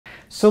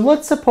So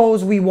let's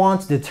suppose we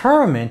want to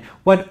determine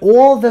what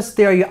all the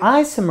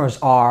stereoisomers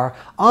are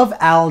of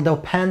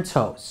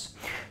aldopentose.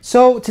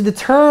 So to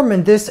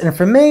determine this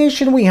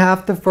information, we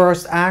have to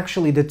first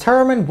actually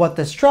determine what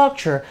the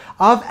structure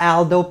of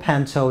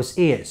aldopentose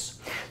is.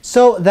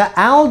 So the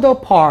aldo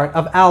part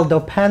of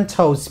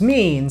aldopentose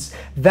means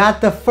that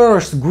the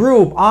first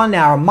group on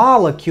our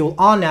molecule,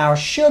 on our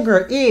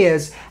sugar,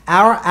 is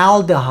our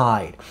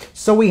aldehyde.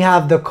 So we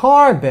have the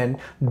carbon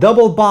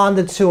double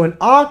bonded to an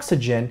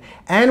oxygen,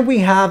 and we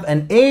have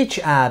an H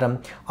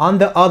atom on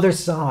the other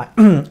side.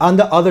 On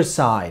the other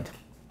side.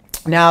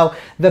 Now,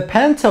 the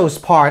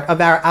pentose part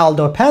of our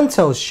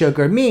aldopentose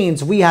sugar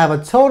means we have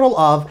a total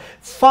of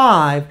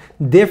 5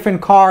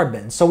 different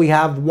carbons. So we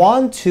have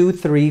 1, 2,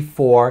 3,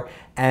 4,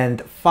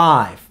 and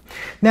 5.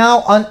 Now,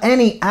 on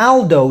any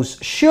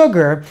aldose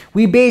sugar,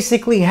 we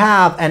basically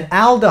have an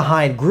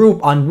aldehyde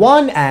group on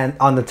one end,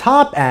 on the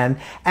top end,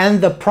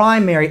 and the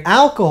primary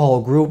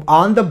alcohol group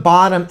on the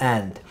bottom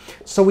end.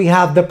 So we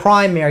have the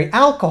primary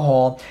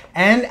alcohol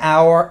and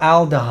our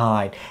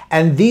aldehyde.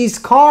 And these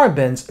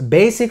carbons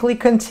basically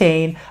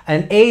contain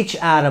an H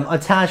atom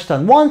attached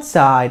on one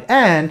side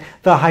and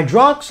the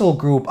hydroxyl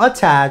group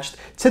attached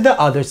to the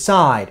other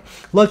side.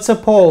 Let's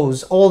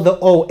suppose all the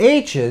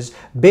OHs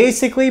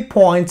basically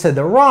point to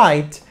the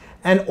right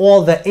and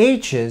all the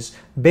H's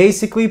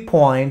basically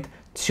point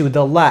to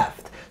the left.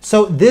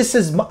 So this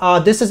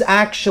is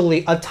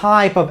actually a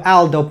type of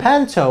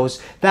aldopentose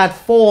that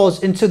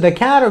falls into the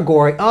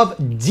category of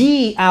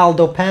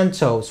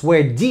D-aldopentose,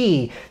 where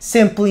D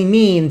simply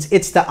means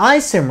it's the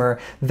isomer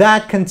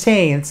that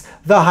contains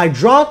the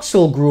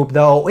hydroxyl group,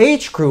 the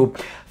OH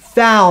group,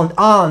 found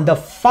on the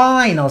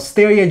final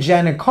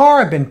stereogenic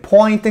carbon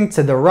pointing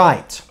to the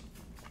right.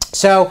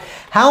 So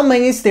how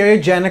many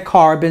stereogenic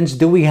carbons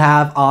do we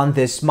have on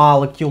this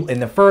molecule in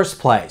the first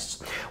place?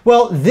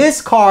 Well, this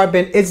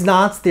carbon is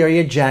not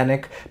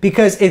stereogenic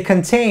because it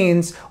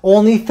contains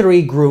only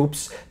 3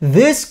 groups.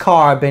 This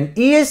carbon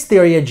is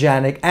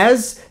stereogenic,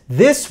 as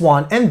this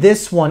one and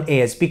this one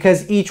is,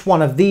 because each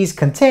one of these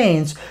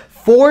contains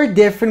 4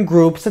 different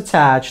groups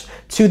attached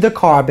to the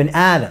carbon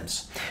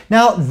atoms.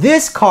 Now,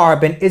 this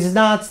carbon is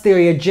not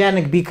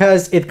stereogenic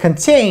because it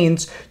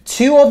contains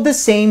 2 of the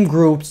same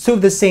groups, 2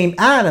 of the same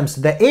atoms,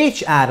 the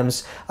H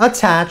atoms,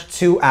 attached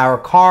to our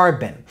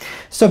carbon.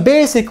 So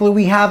basically,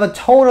 we have a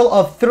total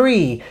of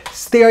 3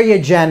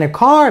 stereogenic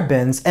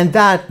carbons, and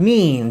that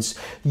means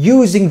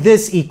using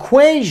this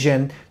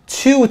equation,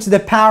 2 to the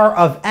power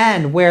of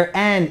n, where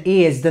n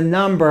is the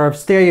number of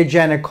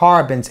stereogenic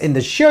carbons in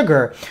the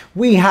sugar,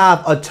 we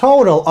have a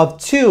total of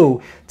 2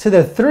 to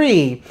the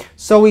 3.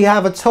 So we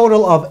have a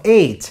total of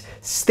 8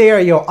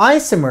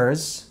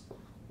 stereoisomers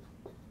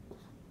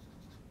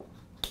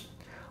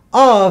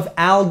of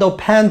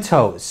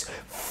aldopentose.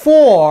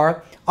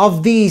 4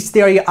 of these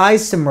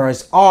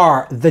stereoisomers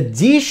are the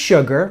D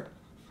sugar,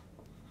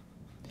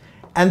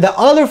 and the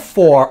other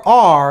 4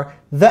 are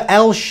the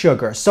L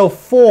sugar. So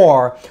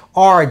 4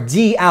 are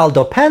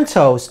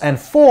D-aldopentose and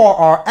 4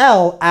 are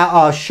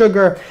L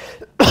sugar,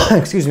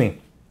 excuse me,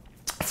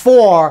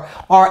 4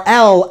 are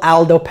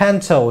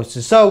L-aldopentose.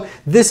 So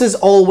this is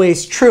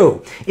always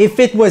true. If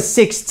it was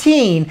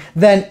 16,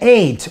 then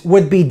 8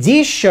 would be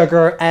D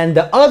sugar and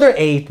the other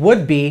 8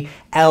 would be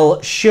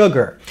L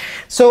sugar.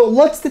 So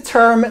let's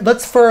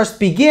first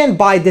begin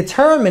by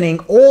determining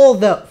all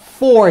the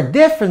 4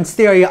 different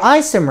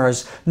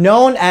stereoisomers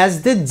known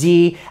as the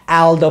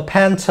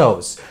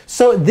D-aldopentose.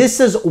 So this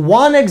is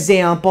one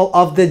example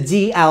of the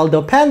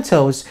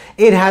D-aldopentose.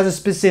 It has a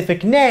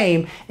specific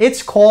name.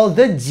 It's called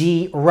the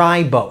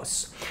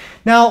D-ribose.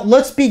 Now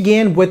let's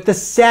begin with the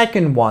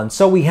second one.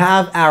 So we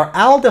have our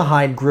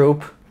aldehyde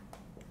group.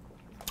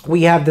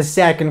 We have the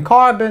second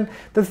carbon,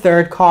 the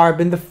third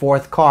carbon, the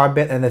fourth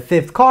carbon, and the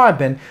fifth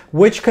carbon,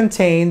 which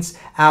contains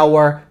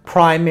our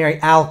primary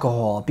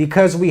alcohol.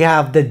 Because we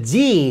have the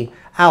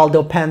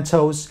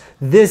D-aldopentose,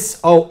 this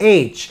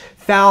OH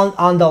found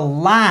on the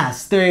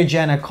last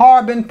stereogenic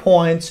carbon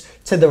points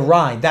to the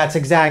right. That's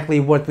exactly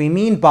what we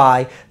mean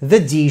by the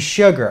D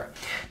sugar.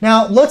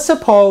 Now, let's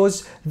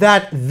suppose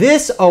that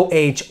this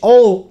OH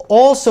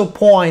also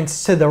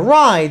points to the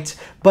right,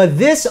 but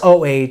this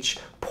OH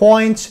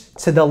points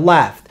to the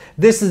left.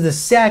 This is the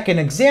second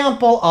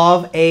example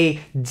of a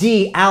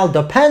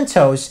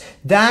D-aldopentose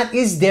that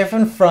is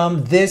different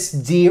from this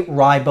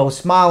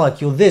D-ribose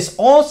molecule. This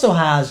also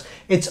has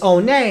its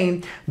own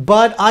name,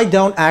 but I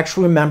don't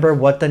actually remember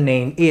what the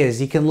name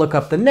is. You can look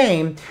up the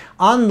name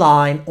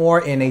online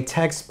or in a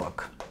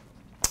textbook.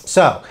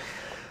 So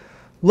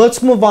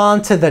let's move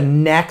on to the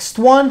next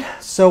one.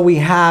 So we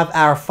have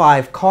our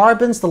 5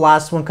 carbons. The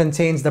last one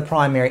contains the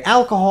primary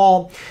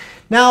alcohol.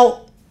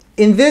 Now,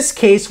 in this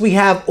case, we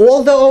have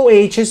all the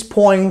OHs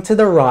pointing to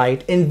the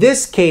right. In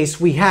this case,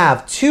 we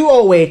have 2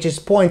 OHs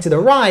pointing to the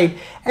right,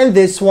 and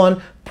this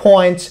one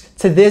points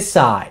to this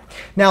side.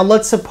 Now,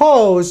 let's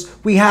suppose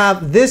we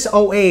have this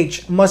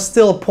OH must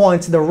still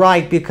point to the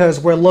right because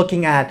we're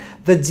looking at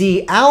the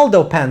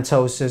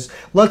D-aldopentoses.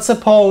 Let's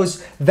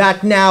suppose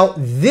that now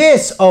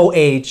this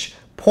OH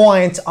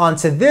points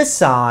onto this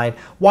side,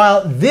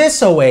 while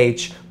this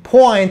OH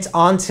points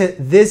onto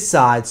this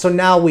side. So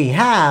now we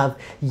have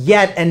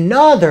yet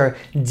another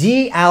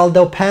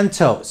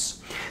D-aldopentose.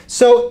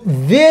 So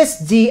this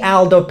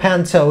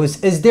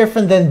D-aldopentose is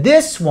different than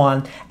this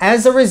one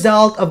as a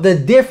result of the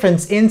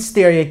difference in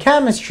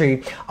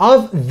stereochemistry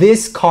of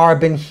this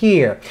carbon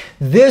here.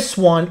 This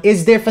one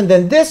is different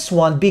than this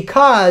one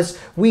because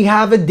we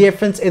have a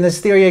difference in the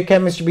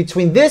stereochemistry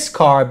between this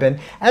carbon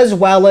as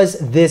well as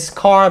this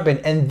carbon.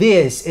 And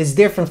this is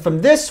different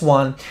from this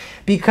one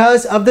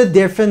because of the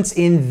difference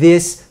in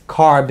this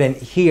carbon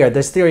here,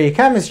 the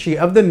stereochemistry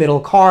of the middle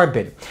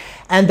carbon.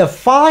 And the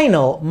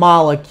final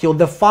molecule,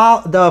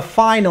 the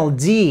final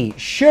D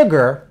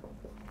sugar,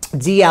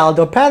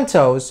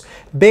 D-aldopentose,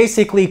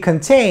 basically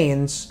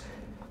contains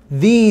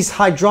these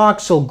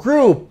hydroxyl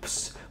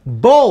groups,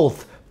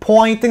 both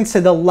pointing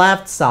to the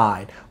left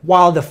side,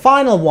 while the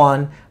final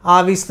one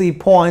obviously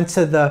points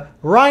to the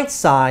right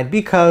side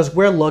because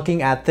we're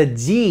looking at the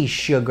D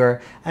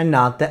sugar and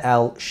not the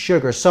L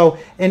sugar. So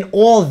in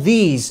all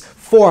these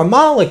four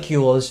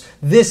molecules,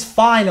 this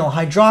final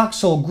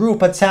hydroxyl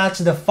group attached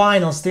to the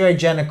final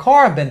stereogenic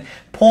carbon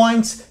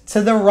points to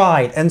the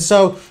right. And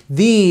so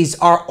these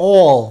are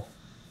all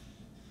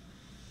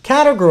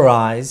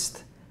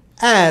categorized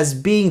as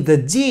being the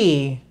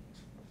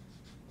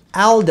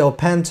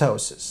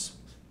D-aldopentoses.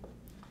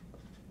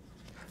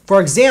 For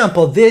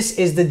example, this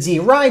is the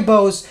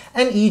D-ribose,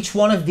 and each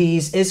one of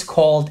these is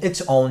called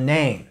its own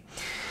name.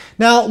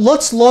 Now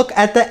let's look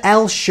at the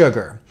L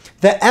sugar.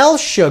 The L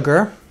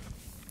sugar,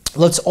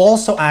 let's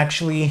also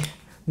actually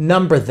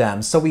number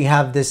them. So we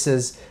have this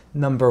is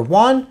number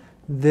 1,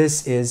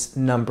 this is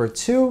number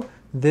 2,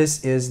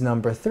 this is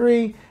number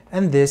 3,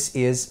 and this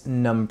is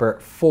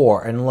number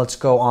 4. And let's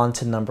go on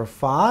to number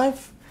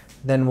 5,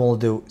 then we'll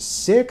do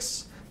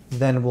 6,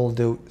 then we'll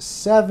do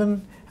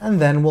 7, and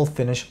then we'll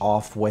finish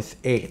off with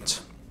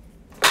 8.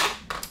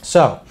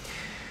 So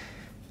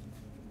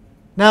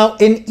now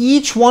in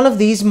each one of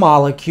these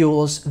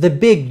molecules, the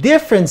big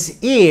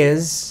difference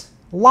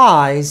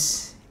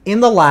lies in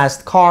the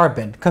last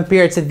carbon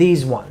compared to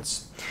these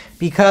ones.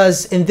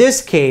 Because in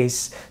this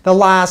case, the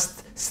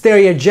last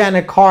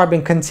stereogenic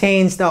carbon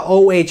contains the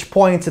OH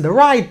pointing to the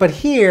right, but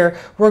here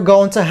we're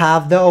going to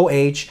have the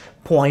OH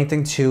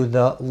pointing to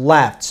the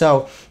left.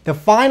 So the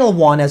final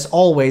one, as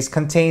always,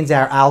 contains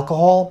our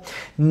alcohol.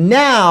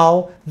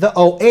 Now the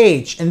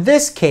OH, in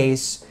this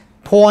case,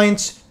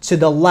 points to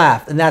the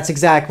left, and that's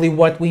exactly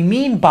what we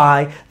mean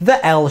by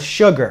the L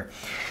sugar.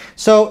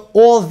 So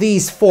all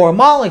these four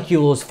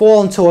molecules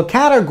fall into a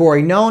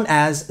category known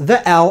as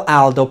the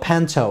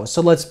L-aldopentose.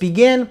 So let's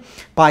begin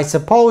by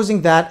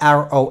supposing that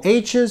our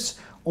OHs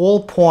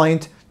all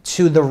point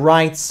to the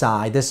right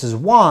side. This is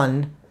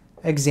one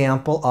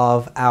example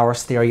of our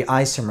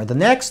stereoisomer. The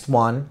next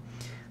one,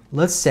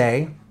 let's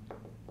say,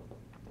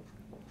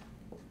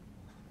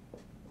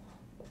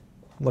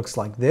 looks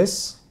like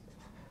this.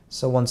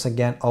 So once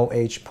again,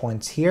 OH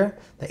points here,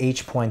 the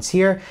H points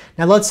here.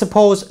 Now let's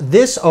suppose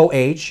this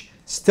OH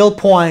still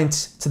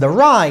points to the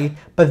right,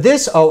 but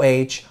this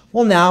OH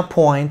will now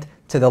point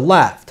to the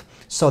left.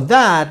 So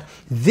that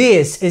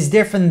this is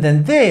different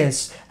than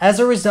this as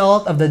a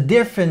result of the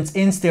difference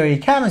in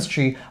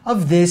stereochemistry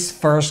of this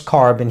first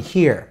carbon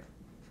here.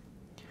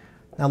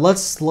 Now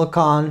let's look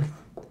at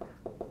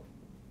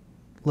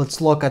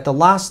the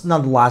last,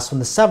 not the last one,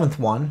 the seventh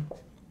one.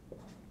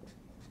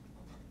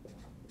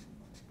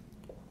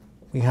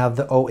 We have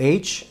the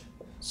OH.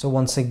 So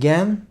once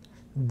again,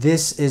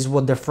 this is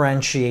what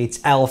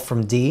differentiates L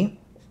from D.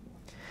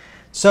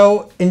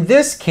 So in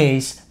this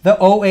case, the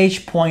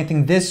OH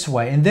pointing this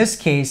way. In this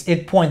case,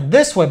 it points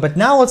this way. But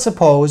now let's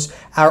suppose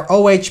our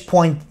OH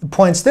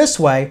points this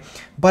way,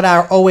 but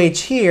our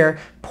OH here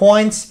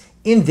points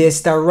in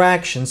this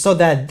direction. So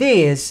that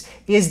this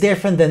is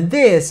different than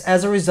this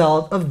as a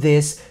result of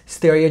this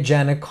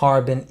stereogenic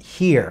carbon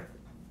here.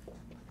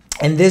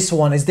 And this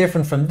one is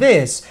different from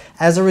this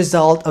as a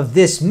result of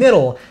this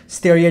middle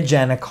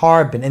stereogenic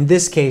carbon. In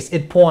this case,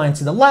 it points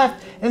to the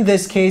left. In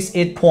this case,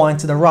 it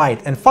points to the right.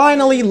 And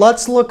finally,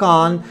 let's look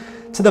on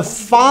to the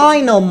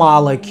final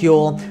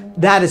molecule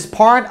that is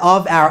part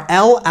of our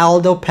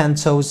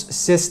L-aldopentose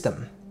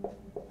system.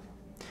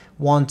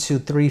 1, 2,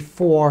 3,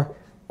 4,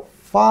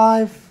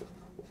 5.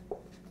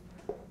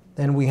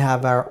 Then we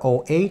have our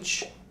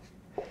OH.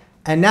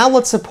 And now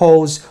let's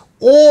suppose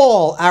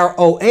all our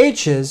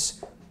OHs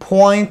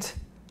point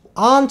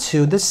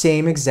onto the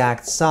same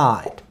exact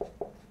side.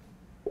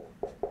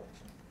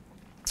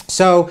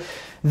 So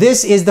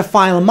this is the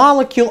final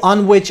molecule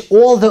on which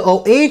all the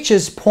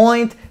OHs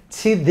point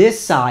to this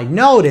side.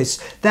 Notice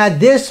that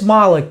this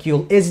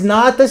molecule is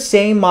not the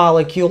same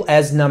molecule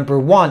as number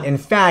 1. In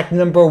fact,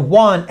 number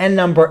 1 and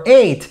number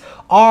 8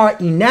 are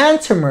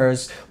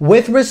enantiomers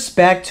with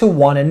respect to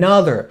one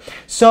another.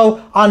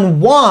 So on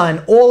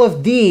one, all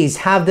of these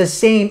have the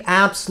same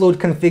absolute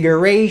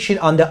configuration.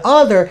 On the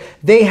other,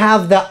 they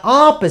have the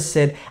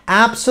opposite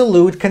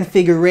absolute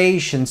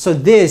configuration. So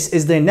this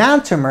is the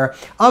enantiomer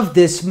of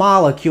this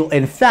molecule.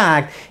 In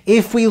fact,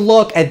 if we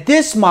look at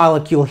this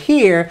molecule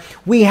here,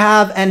 we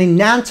have an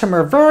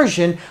enantiomer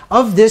version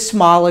of this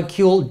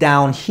molecule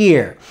down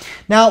here.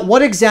 Now,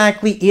 what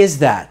exactly is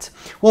that?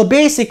 Well,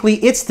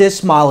 basically, it's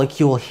this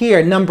molecule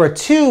here. Number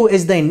 2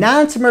 is the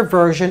enantiomer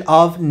version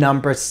of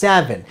number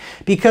 7.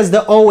 Because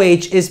the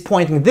OH is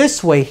pointing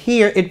this way,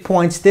 here it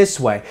points this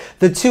way.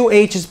 The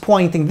 2H is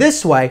pointing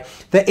this way.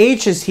 The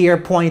H is here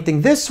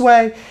pointing this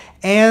way.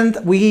 And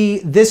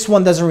this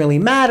one doesn't really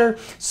matter.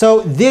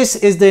 So this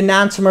is the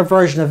enantiomer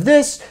version of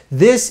this.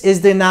 This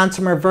is the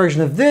enantiomer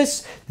version of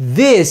this.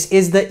 This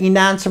is the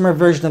enantiomer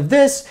version of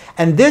this.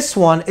 And this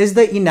one is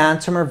the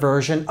enantiomer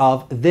version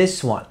of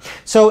this one.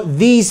 So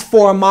these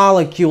 4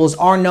 molecules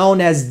are known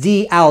as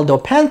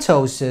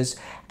D-aldopentoses.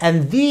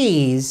 And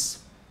these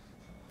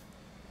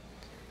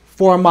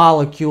 4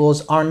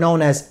 molecules are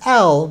known as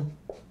L-aldopentoses.